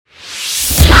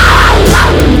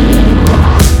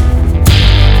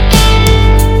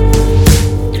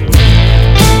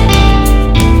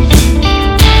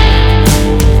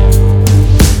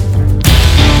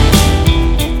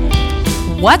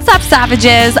What's up,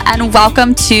 Savages, and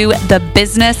welcome to the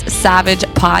Business Savage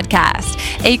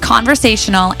Podcast, a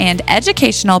conversational and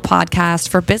educational podcast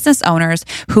for business owners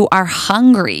who are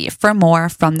hungry for more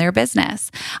from their business.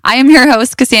 I am your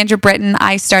host, Cassandra Britton.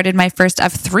 I started my first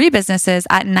of 3 businesses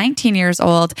at 19 years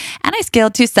old, and I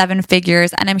scaled to 7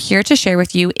 figures, and I'm here to share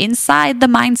with you inside the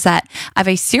mindset of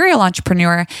a serial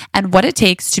entrepreneur and what it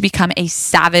takes to become a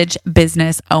savage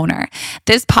business owner.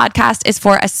 This podcast is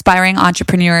for aspiring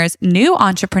entrepreneurs, new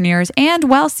entrepreneurs, and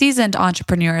well-seasoned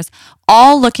entrepreneurs,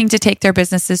 all looking to take their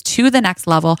businesses to the next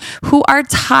level, who are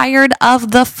tired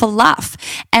of the fluff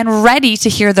and ready to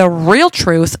hear the real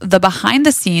truth, the behind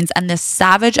the scenes, and the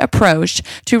savage approach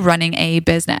to running a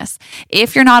business.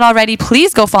 If you're not already,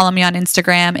 please go follow me on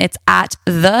Instagram. It's at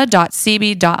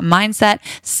the.cb.mindset.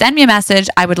 Send me a message.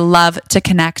 I would love to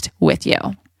connect with you.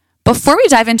 Before we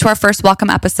dive into our first welcome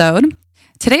episode,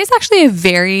 today is actually a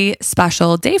very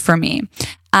special day for me.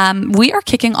 We are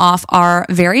kicking off our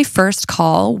very first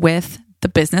call with the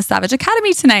Business Savage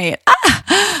Academy tonight.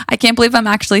 I can't believe I'm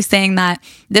actually saying that.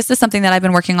 This is something that I've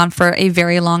been working on for a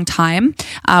very long time.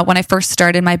 When I first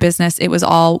started my business, it was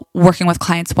all working with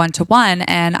clients one-to-one,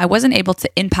 and I wasn't able to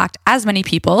impact as many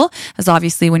people as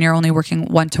obviously when you're only working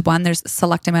one-to-one, there's a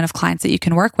select amount of clients that you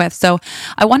can work with. So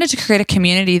I wanted to create a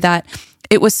community that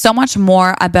it was so much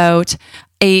more about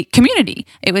a community.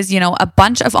 It was, a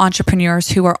bunch of entrepreneurs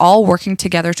who are all working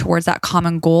together towards that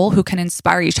common goal, who can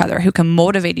inspire each other, who can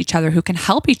motivate each other, who can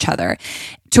help each other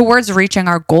towards reaching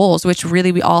our goals, which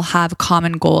really we all have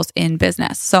common goals in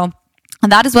business. So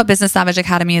that is what Business Savage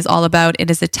Academy is all about. It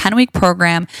is a 10-week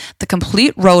program, the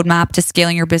complete roadmap to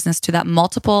scaling your business to that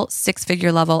multiple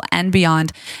 6-figure level and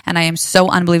beyond. And I am so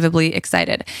unbelievably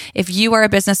excited. If you are a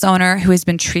business owner who has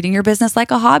been treating your business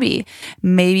like a hobby,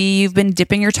 maybe you've been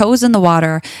dipping your toes in the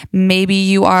water, maybe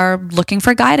you are looking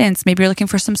for guidance, maybe you're looking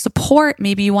for some support,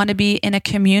 maybe you want to be in a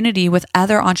community with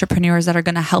other entrepreneurs that are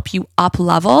going to help you up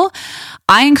level,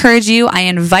 I encourage you, I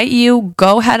invite you,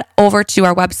 go head over to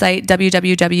our website,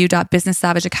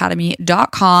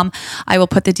 www.businesssavageacademy.com. I will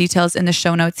put the details in the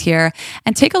show notes here,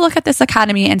 and take a look at this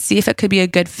academy and see if it could be a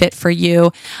good fit for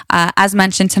you. As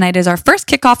mentioned, tonight is our first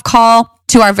kickoff call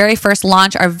to our very first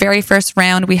launch, our very first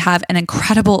round. We have an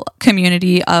incredible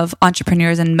community of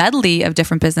entrepreneurs and medley of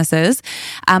different businesses.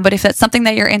 But if that's something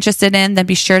that you're interested in, then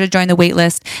be sure to join the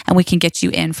waitlist and we can get you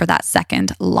in for that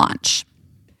second launch.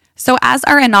 So as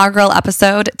our inaugural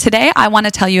episode, today I want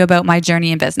to tell you about my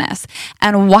journey in business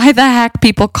and why the heck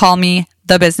people call me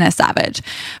the Business Savage.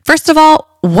 First of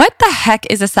all, what the heck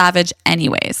is a savage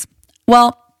anyways?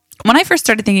 Well, when I first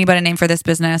started thinking about a name for this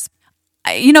business,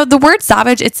 the word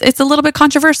savage, it's a little bit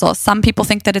controversial. Some people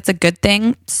think that it's a good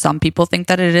thing. Some people think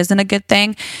that it isn't a good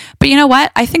thing. But you know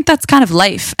what? I think that's kind of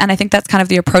life. And I think that's kind of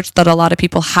the approach that a lot of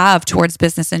people have towards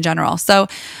business in general. So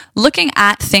looking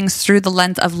at things through the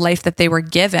lens of life that they were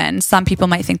given, some people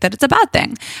might think that it's a bad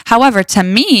thing. However, to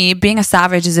me, being a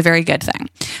savage is a very good thing.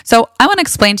 So I want to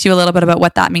explain to you a little bit about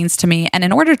what that means to me. And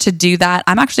in order to do that,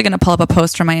 I'm actually going to pull up a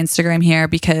post from my Instagram here,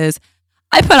 because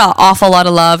I put an awful lot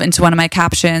of love into one of my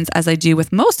captions, as I do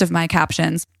with most of my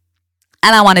captions,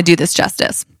 and I want to do this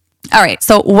justice. All right,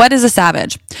 so what is a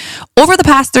savage? Over the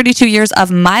past 32 years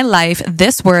of my life,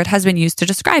 this word has been used to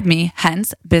describe me,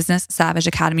 hence Business Savage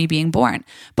Academy being born.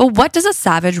 But what does a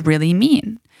savage really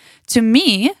mean? To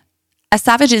me, a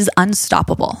savage is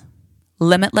unstoppable,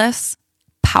 limitless,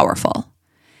 powerful.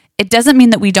 It doesn't mean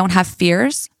that we don't have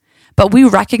fears, but we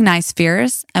recognize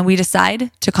fears and we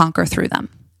decide to conquer through them.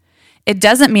 It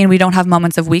doesn't mean we don't have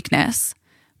moments of weakness,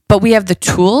 but we have the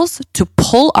tools to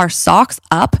pull our socks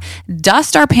up,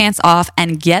 dust our pants off,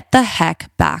 and get the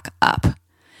heck back up.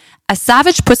 A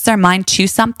savage puts their mind to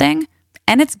something,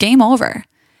 and it's game over.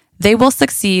 They will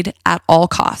succeed at all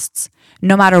costs.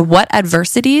 No matter what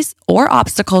adversities or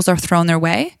obstacles are thrown their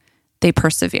way, they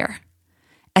persevere.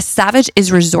 A savage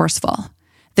is resourceful.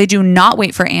 They do not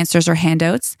wait for answers or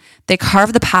handouts. They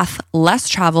carve the path less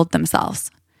traveled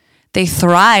themselves. They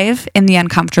thrive in the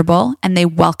uncomfortable, and they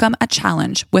welcome a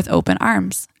challenge with open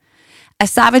arms. A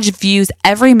savage views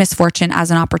every misfortune as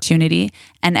an opportunity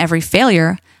and every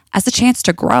failure as a chance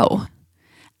to grow.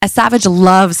 A savage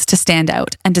loves to stand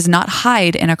out and does not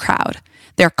hide in a crowd.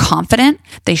 They're confident,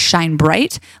 they shine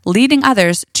bright, leading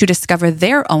others to discover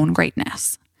their own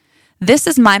greatness. This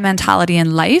is my mentality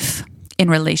in life, in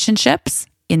relationships,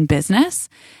 in business,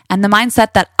 and the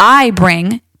mindset that I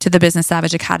bring to the Business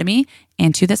Savage Academy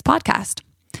and to this podcast.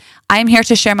 I am here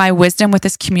to share my wisdom with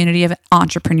this community of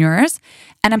entrepreneurs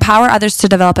and empower others to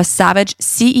develop a savage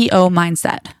CEO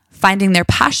mindset, finding their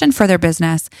passion for their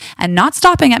business and not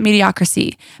stopping at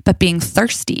mediocrity, but being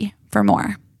thirsty for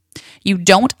more. You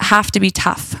don't have to be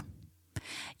tough.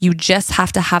 You just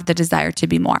have to have the desire to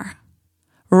be more.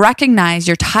 Recognize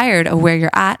you're tired of where you're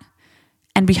at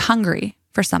and be hungry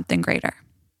for something greater.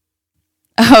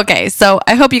 Okay, so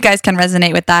I hope you guys can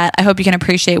resonate with that. I hope you can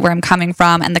appreciate where I'm coming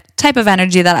from and the type of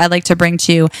energy that I like to bring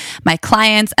to my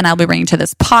clients, and I'll be bringing to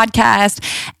this podcast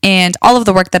and all of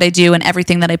the work that I do and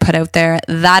everything that I put out there.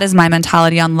 That is my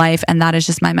mentality on life, and that is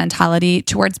just my mentality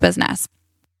towards business.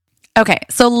 Okay,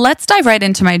 so let's dive right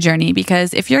into my journey,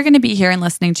 because if you're going to be here and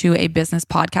listening to a business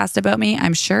podcast about me,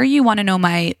 I'm sure you want to know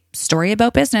my story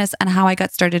about business and how I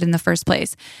got started in the first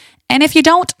place. And if you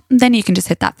don't, then you can just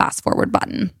hit that fast forward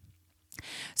button.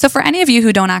 So for any of you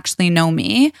who don't actually know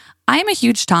me, I am a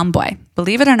huge tomboy.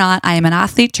 Believe it or not, I am an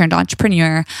athlete turned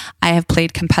entrepreneur. I have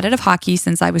played competitive hockey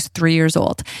since I was 3 years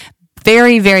old.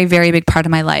 Very, very, very big part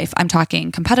of my life. I'm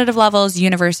talking competitive levels,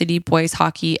 university, boys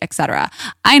hockey, etc.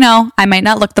 I know I might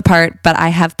not look the part, but I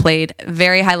have played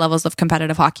very high levels of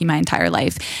competitive hockey my entire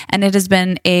life. And it has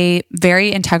been a very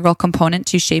integral component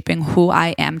to shaping who I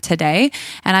am today.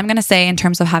 And I'm going to say in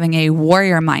terms of having a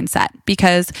warrior mindset,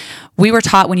 because we were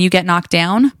taught when you get knocked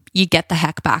down, you get the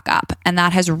heck back up. And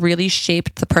that has really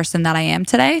shaped the person that I am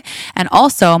today. And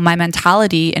also my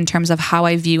mentality in terms of how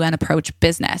I view and approach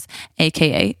business,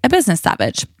 AKA a business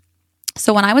savage.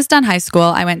 So when I was done high school,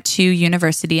 I went to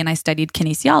university and I studied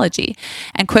kinesiology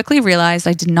and quickly realized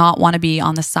I did not want to be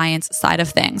on the science side of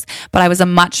things, but I was a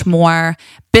much more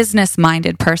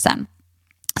business-minded person.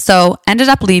 So ended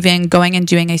up leaving, going and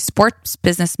doing a sports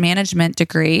business management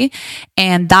degree.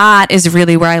 And that is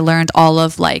really where I learned all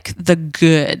of like the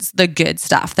good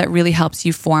stuff that really helps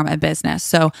you form a business.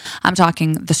 So I'm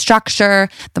talking the structure,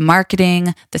 the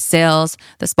marketing, the sales,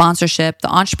 the sponsorship, the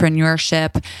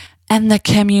entrepreneurship, and the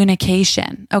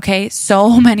communication. Okay.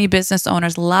 So many business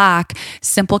owners lack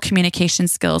simple communication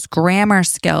skills, grammar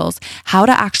skills, how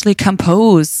to actually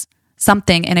compose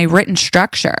something in a written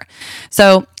structure.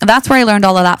 So that's where I learned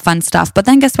all of that fun stuff. But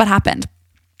then guess what happened?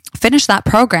 Finished that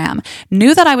program,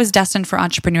 knew that I was destined for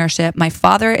entrepreneurship. My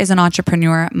father is an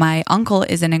entrepreneur. My uncle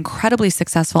is an incredibly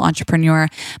successful entrepreneur.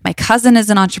 My cousin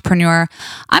is an entrepreneur.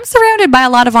 I'm surrounded by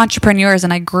a lot of entrepreneurs,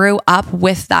 and I grew up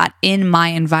with that in my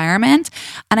environment.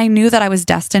 And I knew that I was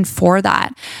destined for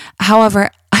that. However,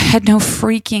 I had no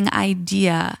freaking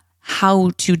idea how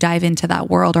to dive into that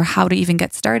world or how to even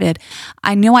get started.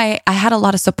 I knew I had a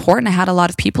lot of support and I had a lot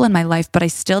of people in my life, but I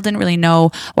still didn't really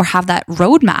know or have that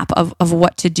roadmap of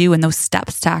what to do and those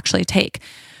steps to actually take.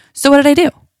 So what did I do?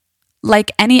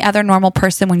 Like any other normal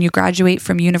person, when you graduate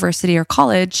from university or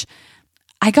college,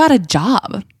 I got a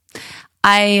job.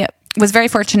 I was very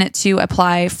fortunate to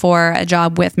apply for a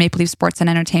job with Maple Leaf Sports and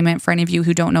Entertainment. For any of you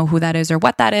who don't know who that is or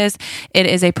what that is, it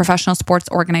is a professional sports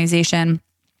organization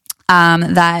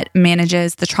that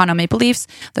manages the Toronto Maple Leafs,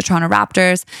 the Toronto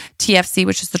Raptors, TFC,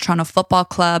 which is the Toronto Football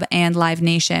Club, and Live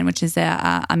Nation, which is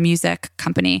a music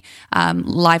company,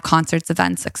 live concerts,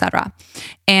 events, etc.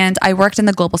 And I worked in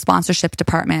the global sponsorship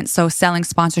department, so selling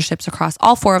sponsorships across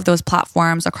all 4 of those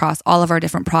platforms, across all of our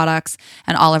different products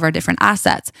and all of our different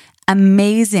assets.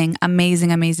 Amazing,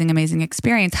 amazing, amazing, amazing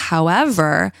experience.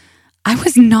 However, I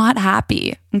was not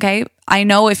happy. Okay. I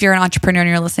know if you're an entrepreneur and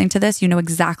you're listening to this, you know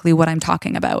exactly what I'm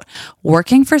talking about.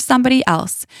 Working for somebody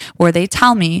else where they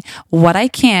tell me what I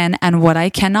can and what I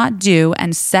cannot do,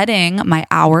 and setting my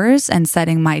hours and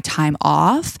setting my time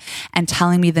off and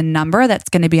telling me the number that's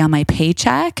going to be on my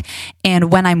paycheck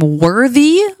and when I'm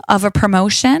worthy of a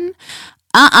promotion.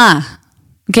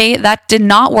 Okay, that did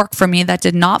not work for me. That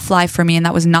did not fly for me. And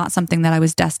that was not something that I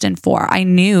was destined for. I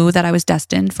knew that I was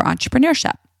destined for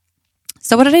entrepreneurship.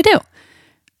 So what did I do?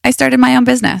 I started my own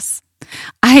business.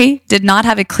 I did not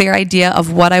have a clear idea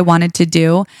of what I wanted to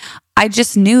do. I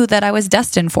just knew that I was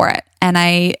destined for it. And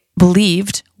I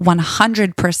believed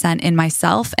 100% in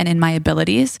myself and in my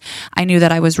abilities. I knew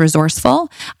that I was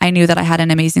resourceful. I knew that I had an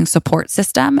amazing support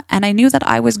system. And I knew that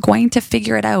I was going to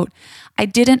figure it out. I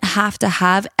didn't have to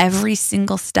have every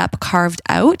single step carved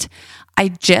out. I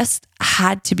just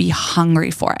had to be hungry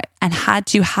for it and had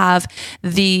to have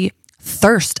the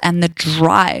thirst and the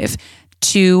drive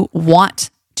to want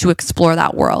to explore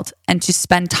that world and to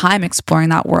spend time exploring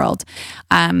that world.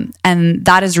 And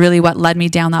that is really what led me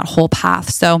down that whole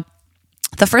path. So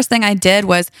the first thing I did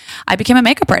was I became a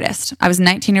makeup artist. I was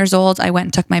 19 years old. I went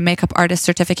and took my makeup artist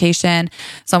certification.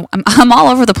 So I'm all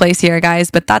over the place here,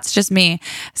 guys, but that's just me.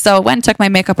 So I went and took my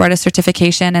makeup artist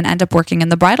certification and ended up working in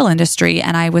the bridal industry.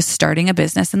 And I was starting a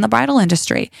business in the bridal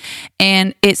industry.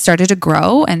 And it started to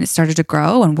grow and it started to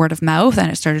grow, and word of mouth, and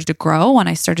it started to grow. And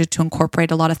I started to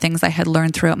incorporate a lot of things I had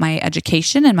learned throughout my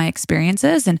education and my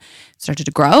experiences, and started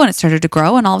to grow and it started to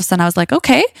grow. And all of a sudden I was like,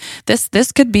 okay,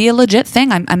 this could be a legit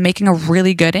thing. I'm making a really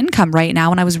really good income right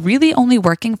now. And I was really only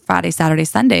working Friday, Saturday,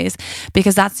 Sundays,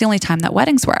 because that's the only time that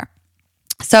weddings were.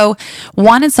 So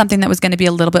wanted something that was going to be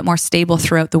a little bit more stable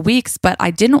throughout the weeks, but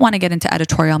I didn't want to get into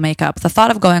editorial makeup. The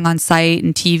thought of going on site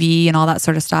and TV and all that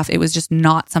sort of stuff, it was just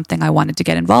not something I wanted to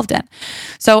get involved in.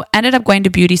 So ended up going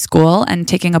to beauty school and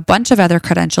taking a bunch of other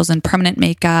credentials in permanent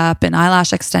makeup and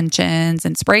eyelash extensions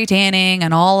and spray tanning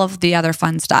and all of the other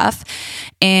fun stuff,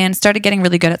 and started getting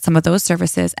really good at some of those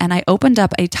services. And I opened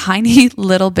up a tiny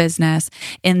little business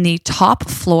in the top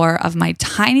floor of my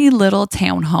tiny little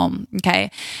townhome. Okay.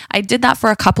 I did that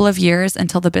for a couple of years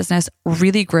until the business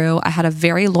really grew. I had a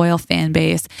very loyal fan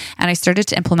base, and I started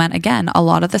to implement, again, a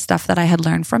lot of the stuff that I had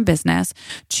learned from business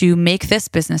to make this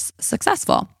business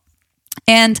successful.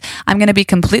 And I'm going to be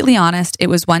completely honest. It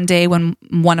was one day when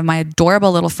one of my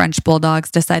adorable little French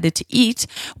bulldogs decided to eat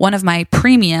one of my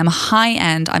premium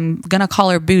high-end, I'm going to call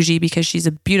her bougie because she's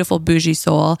a beautiful bougie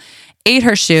soul, ate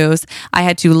her shoes. I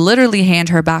had to literally hand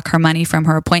her back her money from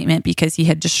her appointment because he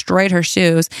had destroyed her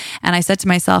shoes. And I said to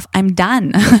myself, I'm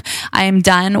done. I am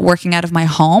done working out of my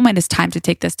home. It is time to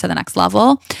take this to the next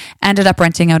level. Ended up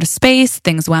renting out a space.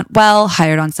 Things went well,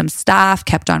 hired on some staff,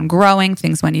 kept on growing.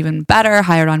 Things went even better,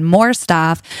 hired on more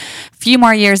staff. A few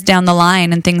more years down the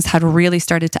line and things had really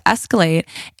started to escalate.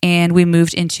 And we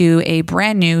moved into a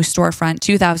brand new storefront,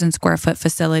 2,000 square foot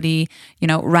facility,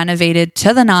 renovated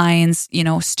to the nines,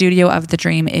 studio of the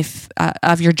dream,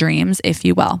 of your dreams, if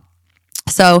you will.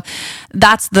 So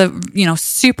that's the,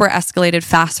 super escalated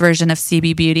fast version of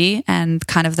CB Beauty and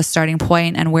kind of the starting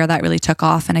point and where that really took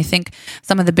off. And I think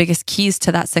some of the biggest keys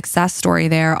to that success story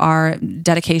there are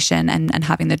dedication and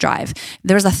having the drive.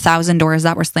 There was 1,000 doors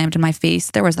that were slammed in my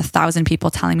face. There was 1,000 people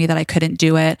telling me that I couldn't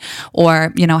do it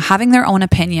or, having their own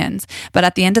opinions. But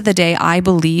at the end of the day, I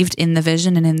believed in the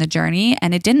vision and in the journey,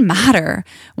 and it didn't matter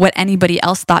what anybody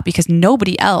else thought because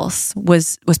nobody else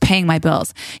was paying my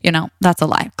bills. That's a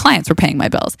lie. Clients were paying my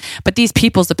bills, but these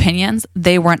people's opinions,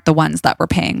 they weren't the ones that were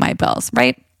paying my bills,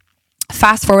 right?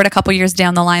 Fast forward a couple years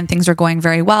down the line, things are going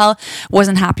very well.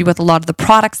 Wasn't happy with a lot of the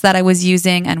products that I was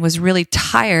using and was really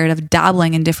tired of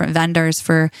dabbling in different vendors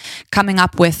for coming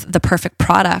up with the perfect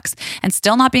products and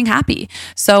still not being happy.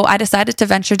 So I decided to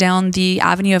venture down the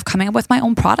avenue of coming up with my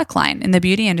own product line in the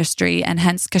beauty industry, and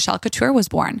hence Cashel Couture was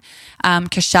born.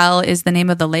 Cashel is the name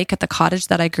of the lake at the cottage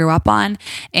that I grew up on,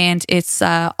 and it's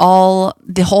all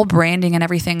the whole branding and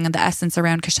everything, the essence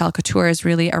around Cashel Couture is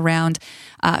really around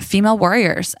female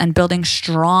warriors and building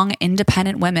strong,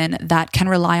 independent women that can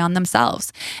rely on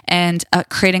themselves and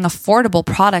creating affordable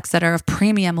products that are of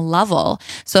premium level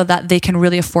so that they can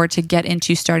really afford to get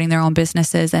into starting their own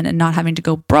businesses and not having to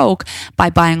go broke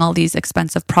by buying all these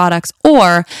expensive products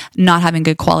or not having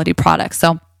good quality products.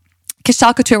 So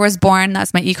Cashel Couture was born.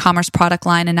 That's my e-commerce product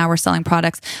line. And now we're selling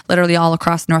products literally all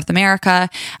across North America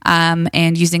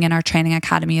and using in our training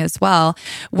academy as well,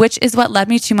 which is what led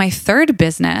me to my third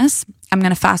business. I'm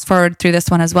going to fast forward through this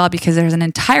one as well because there's an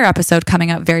entire episode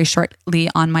coming out very shortly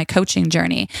on my coaching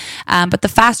journey. But the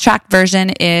fast track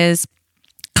version is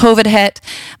COVID hit.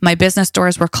 My business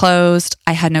doors were closed.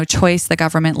 I had no choice. The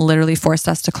government literally forced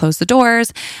us to close the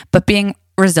doors. But being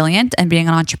resilient and being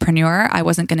an entrepreneur, I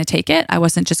wasn't going to take it. I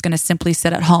wasn't just going to simply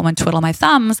sit at home and twiddle my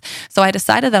thumbs. So I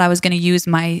decided that I was going to use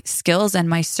my skills and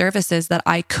my services that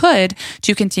I could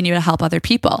to continue to help other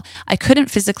people. I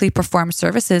couldn't physically perform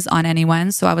services on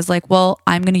anyone. So I was like, well,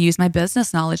 I'm going to use my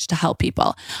business knowledge to help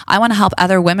people. I want to help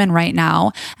other women right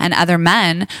now and other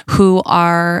men who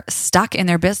are stuck in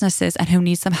their businesses and who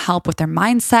need some help with their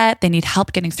mindset. They need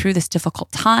help getting through this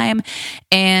difficult time,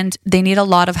 and they need a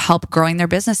lot of help growing their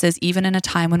businesses, even in a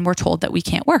time when we're told that we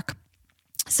can't work.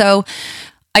 So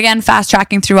again, fast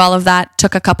tracking through all of that,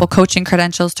 took a couple coaching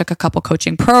credentials, took a couple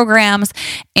coaching programs,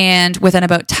 and within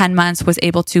about 10 months was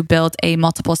able to build a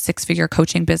multiple six-figure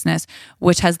coaching business,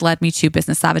 which has led me to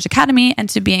Business Savage Academy and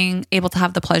to being able to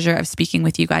have the pleasure of speaking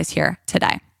with you guys here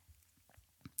today.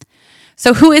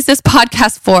 So who is this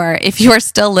podcast for? If you are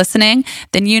still listening,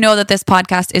 then you know that this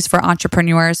podcast is for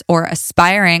entrepreneurs or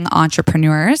aspiring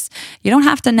entrepreneurs. You don't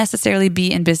have to necessarily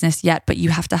be in business yet, but you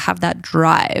have to have that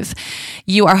drive.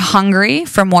 You are hungry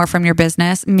for more from your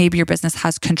business. Maybe your business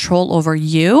has control over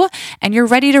you and you're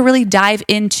ready to really dive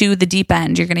into the deep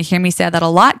end. You're going to hear me say that a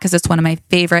lot because it's one of my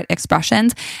favorite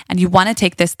expressions, and you want to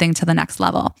take this thing to the next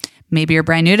level. Maybe you're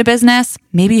brand new to business.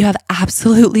 Maybe you have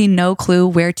absolutely no clue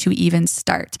where to even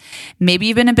start. Maybe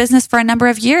you've been in business for a number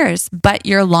of years, but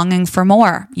you're longing for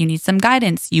more. You need some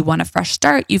guidance. You want a fresh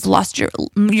start. You've lost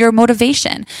your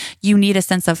motivation. You need a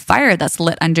sense of fire that's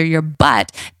lit under your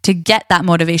butt to get that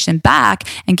motivation back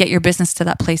and get your business to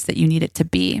that place that you need it to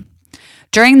be.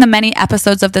 During the many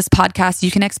episodes of this podcast,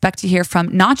 you can expect to hear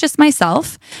from not just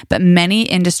myself, but many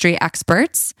industry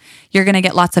experts. You're going to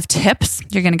get lots of tips.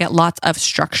 You're going to get lots of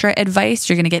structure advice.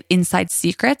 You're going to get inside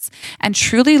secrets and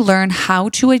truly learn how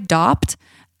to adopt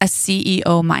a CEO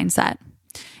mindset.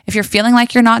 If you're feeling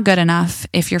like you're not good enough,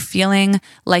 if you're feeling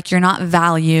like you're not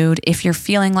valued, if you're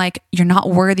feeling like you're not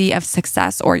worthy of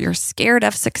success or you're scared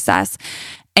of success,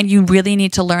 and you really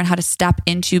need to learn how to step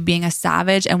into being a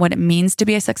savage and what it means to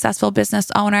be a successful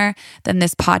business owner, then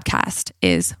this podcast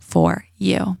is for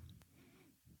you.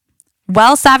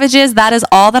 Well, savages, that is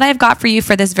all that I've got for you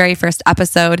for this very first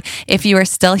episode. If you are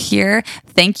still here,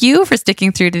 thank you for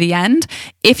sticking through to the end.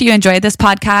 If you enjoyed this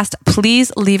podcast,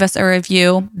 please leave us a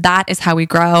review. That is how we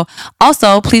grow.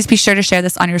 Also, please be sure to share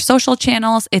this on your social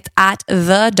channels. It's at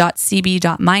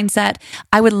the.cb.mindset.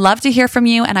 I would love to hear from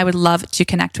you and I would love to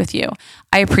connect with you.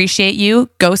 I appreciate you.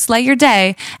 Go slay your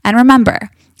day. And remember,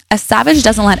 a savage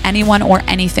doesn't let anyone or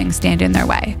anything stand in their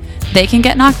way. They can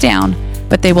get knocked down,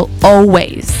 but they will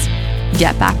always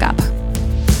get back up.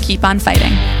 Keep on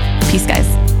fighting. Peace,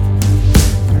 guys.